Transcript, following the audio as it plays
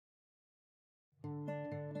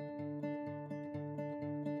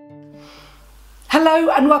Hello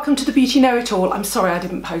and welcome to the Beauty Know-It-All. I'm sorry I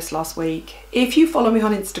didn't post last week. If you follow me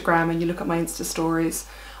on Instagram and you look at my Insta stories,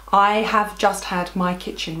 I have just had my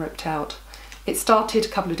kitchen ripped out. It started a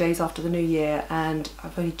couple of days after the new year and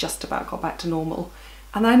I've only just about got back to normal.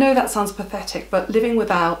 And I know that sounds pathetic, but living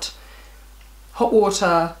without hot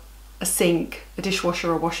water, a sink, a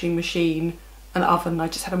dishwasher, a washing machine, an oven, I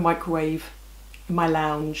just had a microwave in my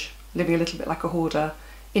lounge, living a little bit like a hoarder,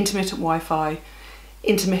 intermittent Wi-Fi,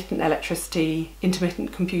 intermittent electricity,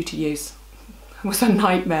 intermittent computer use. It was a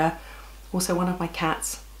nightmare. Also, one of my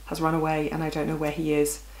cats has run away and I don't know where he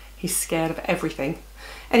is. He's scared of everything.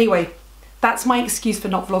 Anyway, that's my excuse for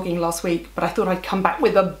not vlogging last week, but I thought I'd come back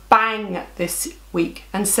with a bang this week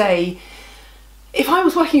and say, if I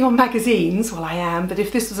was working on magazines, well I am, but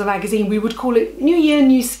if this was a magazine we would call it New Year,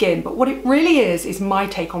 New Skin, but what it really is my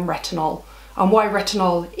take on retinol and why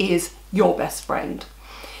retinol is your best friend.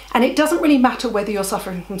 And it doesn't really matter whether you're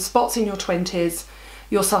suffering from spots in your 20s,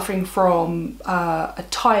 you're suffering from a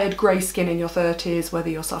tired grey skin in your 30s, whether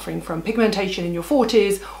you're suffering from pigmentation in your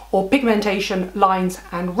 40s or pigmentation, lines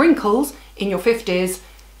and wrinkles in your 50s,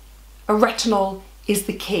 a retinol is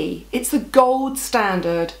the key. It's the gold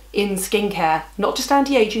standard in skincare, not just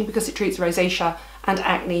anti-aging because it treats rosacea and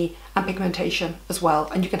acne and pigmentation as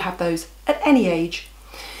well, and you can have those at any age.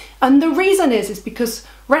 And the reason is because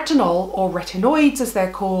retinol, or retinoids as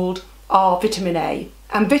they're called, are vitamin A.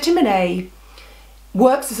 And vitamin A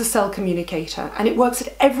works as a cell communicator and it works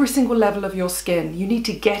at every single level of your skin. You need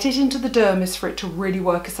to get it into the dermis for it to really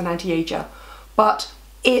work as an anti-ager. But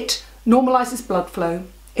it normalises blood flow,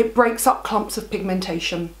 it breaks up clumps of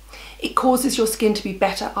pigmentation, it causes your skin to be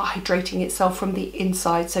better at hydrating itself from the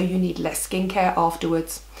inside, so you need less skincare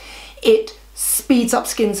afterwards. It speeds up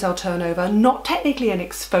skin cell turnover, not technically an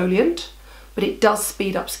exfoliant, but it does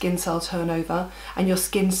speed up skin cell turnover and your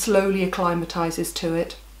skin slowly acclimatizes to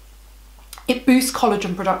it. It boosts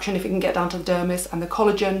collagen production if it can get down to the dermis, and the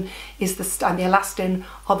collagen is and the elastin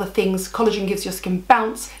are the things. Collagen gives your skin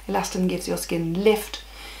bounce, elastin gives your skin lift.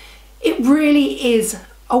 It really is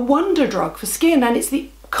a wonder drug for skin, and it's the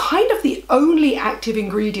kind of the only active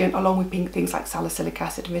ingredient, along with things like salicylic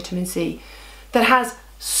acid and vitamin C, that has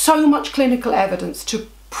so much clinical evidence to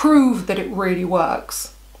prove that it really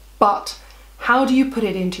works. But how do you put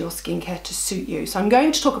it into your skincare to suit you? So I'm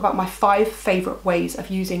going to talk about my 5 favourite ways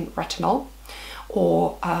of using retinol,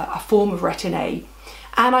 or a form of Retin A.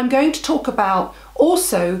 And I'm going to talk about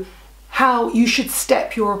also how you should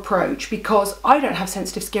step your approach, because I don't have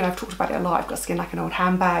sensitive skin. I've talked about it a lot. I've got skin like an old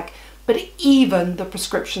handbag. But even the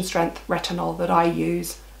prescription strength retinol that I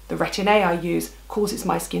use, the Retin A I use, causes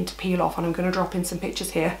my skin to peel off, and I'm going to drop in some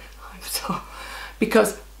pictures here.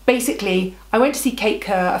 Because basically I went to see Kate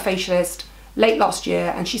Kerr, a facialist, late last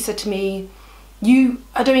year, and she said to me, you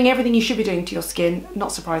are doing everything you should be doing to your skin.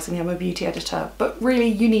 Not surprisingly, I'm a beauty editor, but really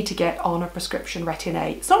you need to get on a prescription Retin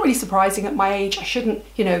A. It's not really surprising at my age. I shouldn't,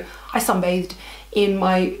 you know, I sunbathed in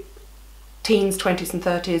my teens, 20s and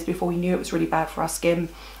 30s before we knew it was really bad for our skin.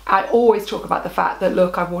 I always talk about the fact that,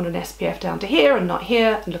 look, I've worn an SPF down to here and not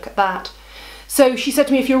here, and look at that. So she said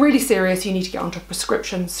to me, if you're really serious, you need to get onto a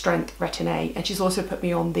prescription strength Retin A. And she's also put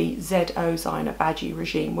me on the Zyno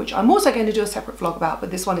regime, which I'm also going to do a separate vlog about,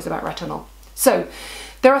 but this one is about retinol. So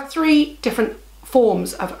there are 3 different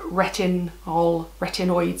forms of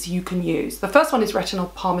retinoids you can use. The first one is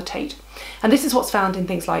retinol palmitate. And this is what's found in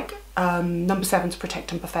things like number 7's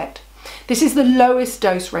Protect and Perfect. This is the lowest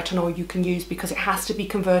dose retinol you can use because it has to be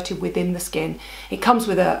converted within the skin. It comes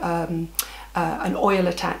with an oil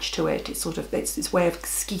attached to it. It's sort of its way of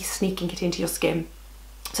sneaking it into your skin.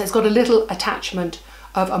 So it's got a little attachment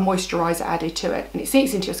of a moisturizer added to it, and it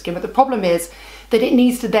sneaks into your skin. But the problem is that it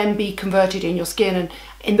needs to then be converted in your skin, and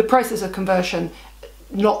in the process of conversion,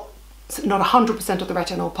 not 100% of the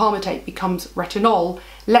retinol palmitate becomes retinol,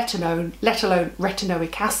 let alone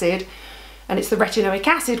retinoic acid. And it's the retinoic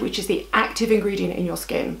acid which is the active ingredient in your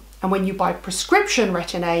skin. And when you buy prescription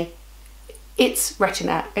Retin A, it's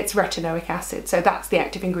retinoic acid. So that's the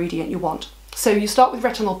active ingredient you want. So you start with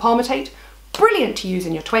retinol palmitate, brilliant to use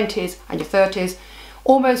in your 20s and your 30s,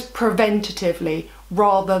 almost preventatively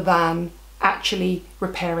rather than actually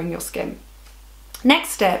repairing your skin. Next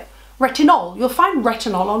step, retinol. You'll find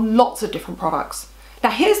retinol on lots of different products. Now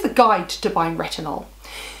here's the guide to buying retinol.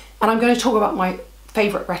 And I'm going to talk about my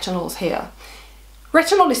favourite retinols here.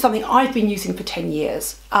 Retinol is something I've been using for 10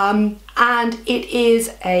 years, and it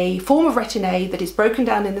is a form of Retin A that is broken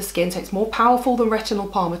down in the skin, so it's more powerful than retinol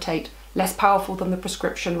palmitate, less powerful than the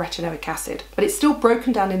prescription retinoic acid, but it's still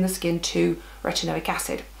broken down in the skin to retinoic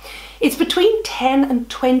acid. It's between 10 and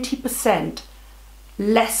 20%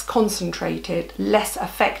 less concentrated, less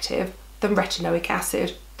effective than retinoic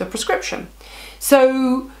acid, the prescription.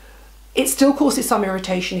 So it still causes some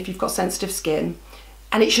irritation if you've got sensitive skin,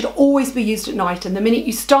 and it should always be used at night. And the minute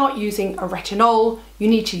you start using a retinol, you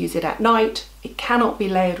need to use it at night. It cannot be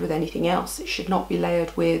layered with anything else. It should not be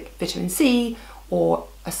layered with vitamin C or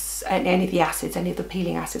any of the acids, any of the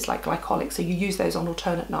peeling acids like glycolic. So you use those on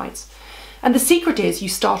alternate nights. And the secret is you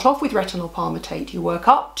start off with retinol palmitate, you work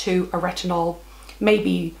up to a retinol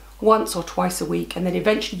maybe once or twice a week, and then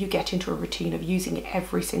eventually you get into a routine of using it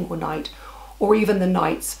every single night, or even the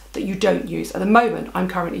nights that you don't use. At the moment, I'm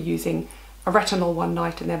currently using a retinol one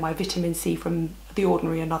night and then my vitamin C from The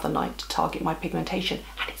Ordinary another night to target my pigmentation,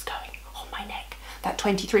 and it's going on my neck. That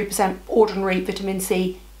 23% Ordinary vitamin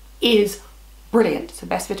C is brilliant. It's the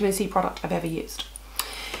best vitamin C product I've ever used.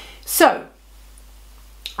 So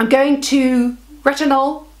I'm going to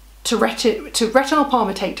retinol to retinol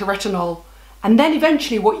palmitate to retinol, and then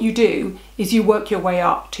eventually what you do is you work your way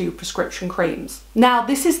up to prescription creams. Now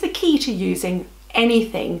this is the key to using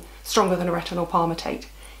anything stronger than a retinol palmitate.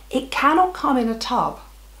 It cannot come in a tub.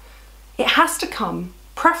 It has to come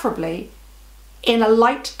preferably in a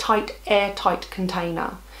light, tight, airtight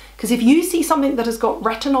container. Because if you see something that has got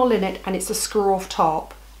retinol in it and it's a screw off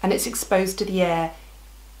top and it's exposed to the air,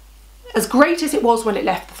 as great as it was when it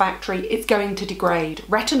left the factory, it's going to degrade.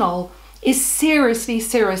 Retinol is seriously,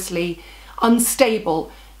 seriously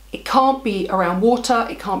unstable. It can't be around water,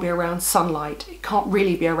 it can't be around sunlight, it can't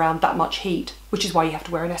really be around that much heat, which is why you have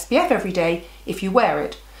to wear an SPF every day if you wear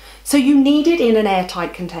it. So you need it in an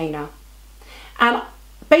airtight container. And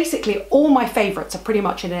basically all my favourites are pretty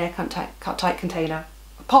much in an airtight container,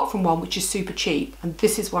 apart from one which is super cheap, and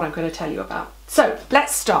this is what I'm going to tell you about. So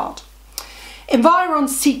let's start. Environ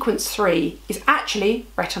Sequence 3 is actually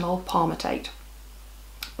retinol palmitate,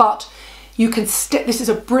 but you can this is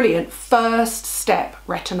a brilliant first step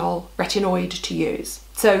retinoid to use.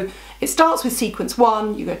 So it starts with Sequence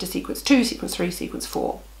 1, you go to Sequence 2, Sequence 3, Sequence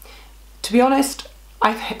 4. To be honest,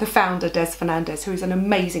 I've had the founder, Des Fernandez, who is an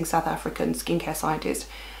amazing South African skincare scientist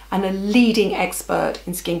and a leading expert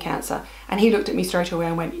in skin cancer. And he looked at me straight away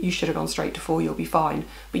and went, you should have gone straight to 4, you'll be fine.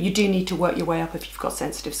 But you do need to work your way up if you've got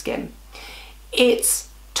sensitive skin. It's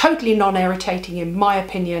totally non-irritating in my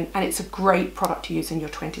opinion, and it's a great product to use in your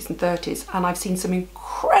 20s and 30s. And I've seen some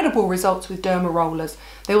incredible results with derma rollers.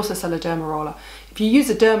 They also sell a derma roller. If you use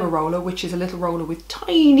a derma roller, which is a little roller with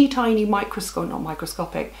tiny, tiny not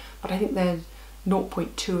microscopic, but I think they're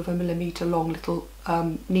 0.2 of a millimetre long little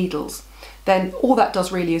needles, then all that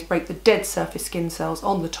does really is break the dead surface skin cells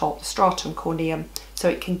on the top, the stratum corneum, so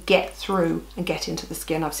it can get through and get into the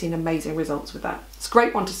skin. I've seen amazing results with that. It's a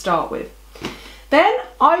great one to start with. Then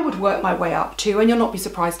I would work my way up to, and you'll not be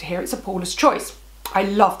surprised to hear, it's a Paula's Choice. I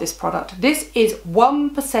love this product. This is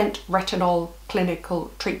 1% retinol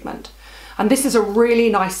clinical treatment. And this is a really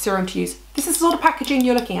nice serum to use. This is the sort of packaging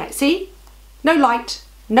you're looking at. See? No light,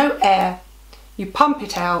 no air. You pump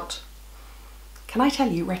it out. Can I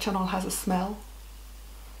tell you, retinol has a smell?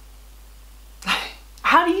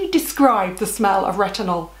 How do you describe the smell of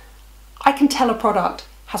retinol? I can tell a product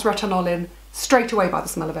has retinol in straight away by the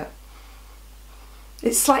smell of it.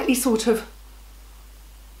 It's slightly sort of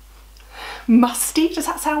musty. Does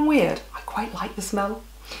that sound weird? I quite like the smell,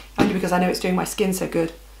 only because I know it's doing my skin so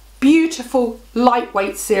good. Beautiful,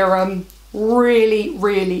 lightweight serum, really,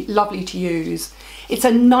 really lovely to use. It's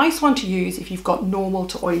a nice one to use if you've got normal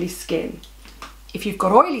to oily skin. If you've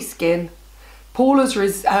got oily skin, Paula's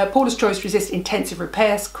Choice Resist Intensive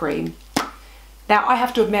Repairs Cream. Now I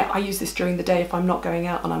have to admit I use this during the day if I'm not going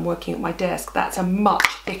out and I'm working at my desk. That's a much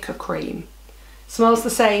thicker cream. Smells the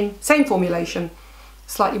same formulation,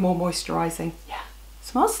 slightly more moisturising. Yeah,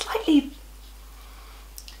 smells slightly,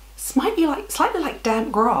 slightly like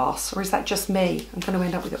damp grass, or is that just me? I'm going to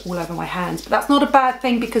end up with it all over my hands, but that's not a bad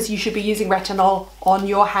thing because you should be using retinol on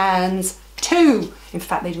your hands too. In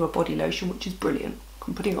fact, they do a body lotion, which is brilliant.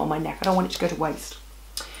 I'm putting it on my neck. I don't want it to go to waste.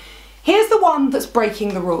 Here's the one that's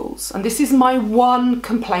breaking the rules, and this is my one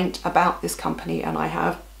complaint about this company, and I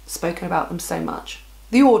have spoken about them so much.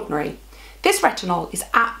 The Ordinary. This retinol is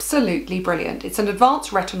absolutely brilliant. It's an advanced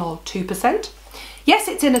retinol 2%. Yes,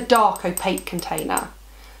 it's in a dark opaque container,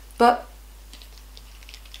 but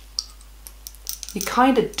you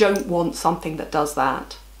kind of don't want something that does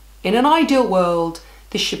that. In an ideal world,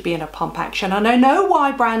 this should be in a pump action, and I know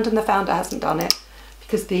why Brandon, the founder, hasn't done it,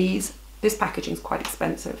 because this packaging is quite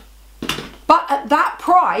expensive. But at that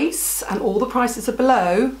price, and all the prices are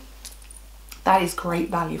below, that is great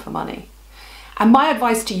value for money. And my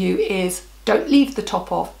advice to you is don't leave the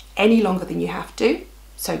top off any longer than you have to.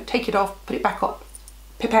 So take it off, put it back on,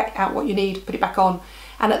 pipette out what you need, put it back on.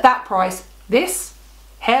 And at that price, this,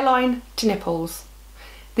 hairline to nipples,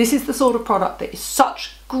 This is the sort of product that is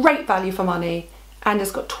such great value for money and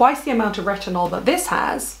has got twice the amount of retinol that this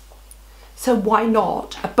has. So why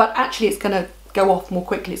not? But actually it's going to go off more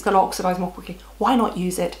quickly. It's going to oxidize more quickly. Why not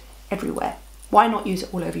use it everywhere? Why not use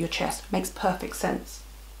it all over your chest? Makes perfect sense.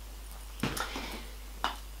 And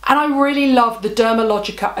I really love the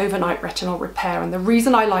Dermalogica Overnight Retinol Repair. And the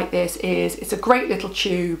reason I like this is it's a great little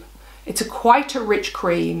tube. It's quite a rich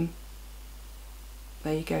cream.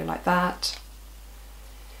 There you go, like that.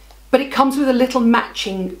 But it comes with a little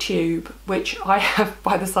matching tube, which I have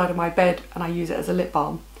by the side of my bed, and I use it as a lip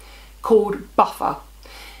balm, called Buffer.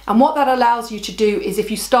 And what that allows you to do is if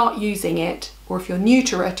you start using it, or if you're new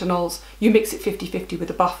to retinols, you mix it 50-50 with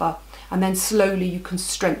the buffer, and then slowly you can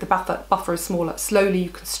strengthen, the buffer is smaller, slowly you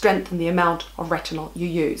can strengthen the amount of retinol you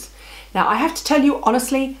use. Now I have to tell you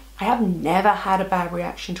honestly, I have never had a bad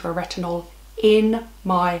reaction to a retinol in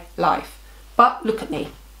my life. But look at me,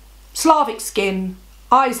 Slavic skin,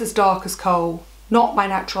 eyes as dark as coal, not my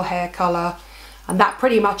natural hair colour, and that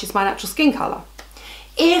pretty much is my natural skin colour.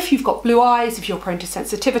 If you've got blue eyes, if you're prone to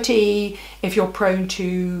sensitivity, if you're prone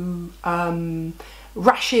to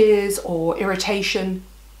rashes or irritation,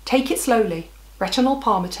 take it slowly. Retinol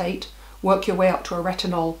palmitate, work your way up to a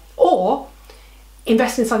retinol, or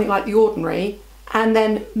invest in something like The Ordinary and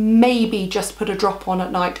then maybe just put a drop on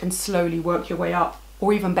at night and slowly work your way up.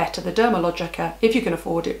 Or even better, the Dermalogica, if you can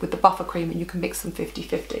afford it, with the buffer cream, and you can mix them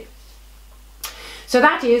 50-50. So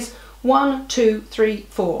that is 1, 2, 3,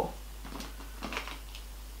 4.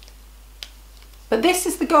 But this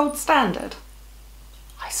is the gold standard.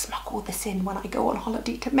 I smuggle this in when I go on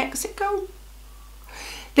holiday to Mexico.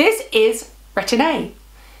 This is Retin A.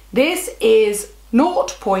 This is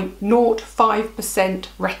 0.05%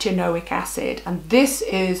 retinoic acid, and this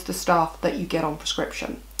is the stuff that you get on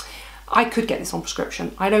prescription. I could get this on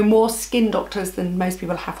prescription. I know more skin doctors than most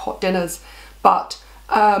people have hot dinners, but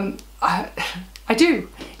I do.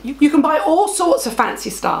 You can buy all sorts of fancy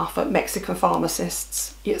stuff at Mexican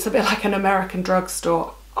pharmacists. It's a bit like an American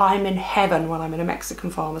drugstore. I'm in heaven when I'm in a Mexican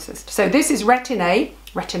pharmacist. So this is Retin A,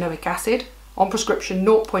 retinoic acid, on prescription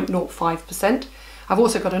 0.05%. I've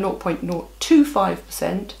also got a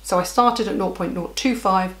 0.025%. So I started at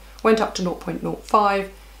 0.025, went up to 0.05,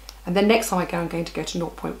 and then next time I go, I'm going to go to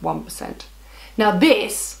 0.1%. Now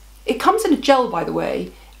this, it comes in a gel, by the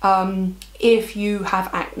way, if you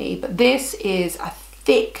have acne, but this is a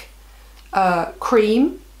thick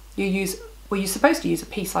cream. You're supposed to use a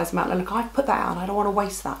pea-sized amount. Now look, I've put that out and I don't want to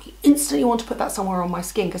waste that. You instantly want to put that somewhere on my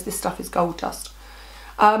skin because this stuff is gold dust.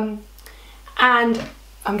 And I'm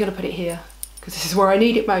going to put it here because this is where I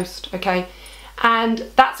need it most, okay? And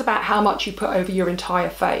that's about how much you put over your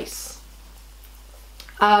entire face.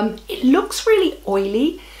 It looks really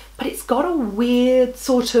oily, but it's got a weird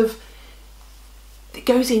sort of, it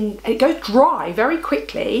goes dry very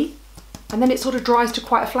quickly, and then it sort of dries to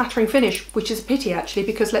quite a flattering finish, which is a pity actually,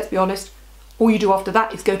 because let's be honest, all you do after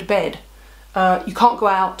that is go to bed. You can't go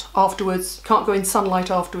out afterwards, can't go in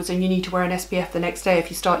sunlight afterwards, and you need to wear an SPF the next day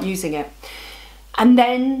if you start using it. And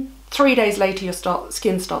then 3 days later your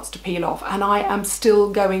skin starts to peel off, and I am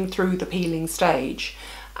still going through the peeling stage.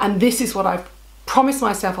 And this is what I've promised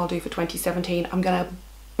myself I'll do for 2017. I'm going to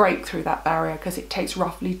break through that barrier because it takes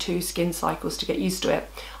roughly 2 skin cycles to get used to it.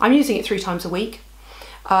 I'm using it 3 times a week,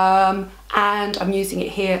 and I'm using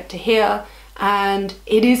it here to here, and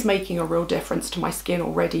it is making a real difference to my skin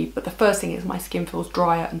already. But the first thing is my skin feels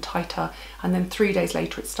drier and tighter, and then 3 days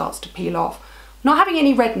later it starts to peel off. Not having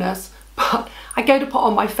any redness, but I go to put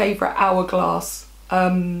on my favourite Hourglass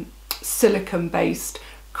silicone based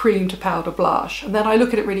cream to powder blush, and then I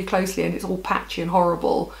look at it really closely and it's all patchy and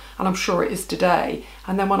horrible, and I'm sure it is today,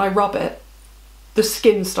 and then when I rub it the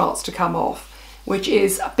skin starts to come off, which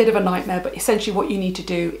is a bit of a nightmare. But essentially what you need to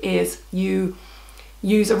do is you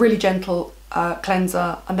use a really gentle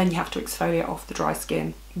cleanser, and then you have to exfoliate off the dry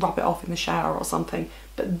skin, rub it off in the shower or something.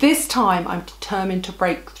 But this time I'm determined to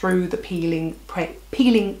break through the peeling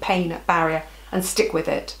pain barrier and stick with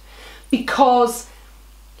it, because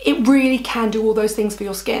it really can do all those things for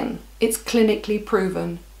your skin. It's clinically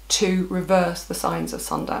proven to reverse the signs of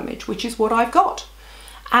sun damage, which is what I've got,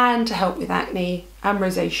 and to help with acne and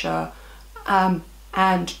rosacea and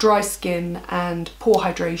dry skin and poor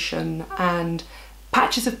hydration and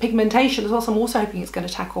patches of pigmentation as well. So I'm also hoping it's going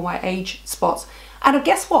to tackle my age spots. And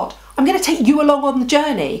guess what? I'm going to take you along on the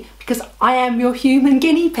journey because I am your human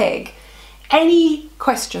guinea pig. Any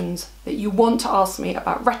questions that you want to ask me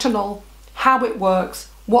about retinol, how it works,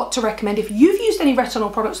 what to recommend, if you've used any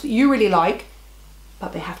retinol products that you really like,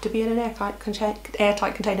 but they have to be in an airtight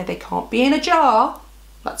container, they can't be in a jar,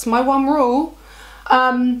 that's my one rule,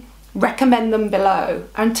 recommend them below,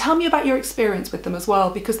 and tell me about your experience with them as well,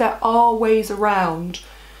 because there are ways around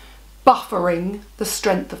buffering the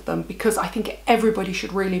strength of them, because I think everybody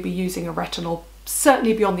should really be using a retinol,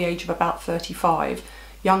 certainly beyond the age of about 35,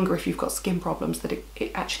 younger if you've got skin problems that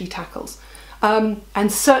it actually tackles.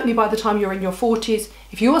 And certainly by the time you're in your 40s,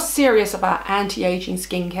 if you're serious about anti-aging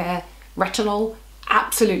skincare, retinol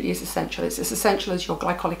absolutely is essential. It's as essential as your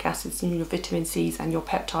glycolic acids and your vitamin C's and your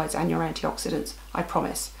peptides and your antioxidants, I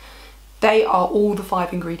promise. They are all the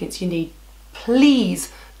 5 ingredients you need.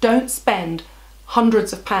 Please don't spend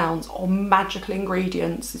hundreds of pounds on magical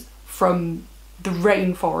ingredients from the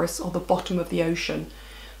rainforest or the bottom of the ocean.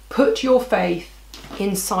 Put your faith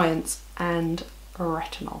in science and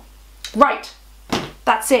retinol. Right,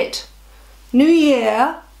 that's it. New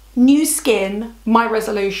year, new skin, my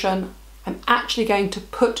resolution. I'm actually going to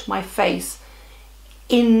put my face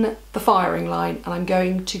in the firing line, and I'm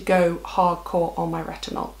going to go hardcore on my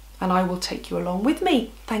retinol, and I will take you along with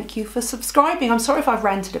me. Thank you for subscribing. I'm sorry if I've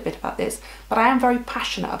ranted a bit about this, but I am very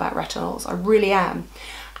passionate about retinols. I really am.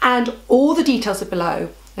 And all the details are below.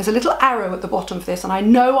 There's a little arrow at the bottom of this, and I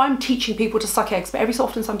know I'm teaching people to suck eggs, but every so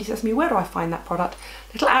often somebody says to me, where do I find that product?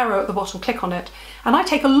 Little arrow at the bottom, click on it. And I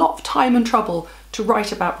take a lot of time and trouble to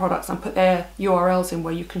write about products and put their URLs in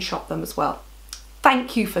where you can shop them as well.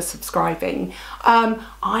 Thank you for subscribing.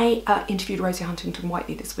 I interviewed Rosie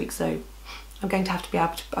Huntington-Whiteley this week, so I'm going to be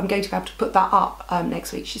able to put that up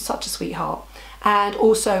next week. She's such a sweetheart. And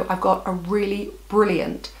also I've got a really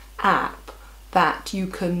brilliant app that you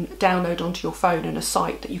can download onto your phone, and a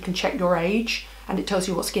site that you can check your age, and it tells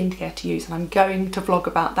you what skincare to use, and I'm going to vlog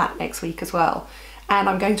about that next week as well. And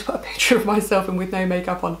I'm going to put a picture of myself and with no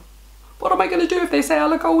makeup on. What am I going to do if they say I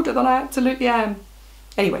look older than I absolutely am?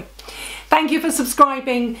 Anyway, thank you for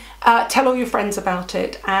subscribing. Tell all your friends about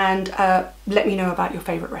it, and let me know about your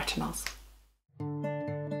favourite retinols.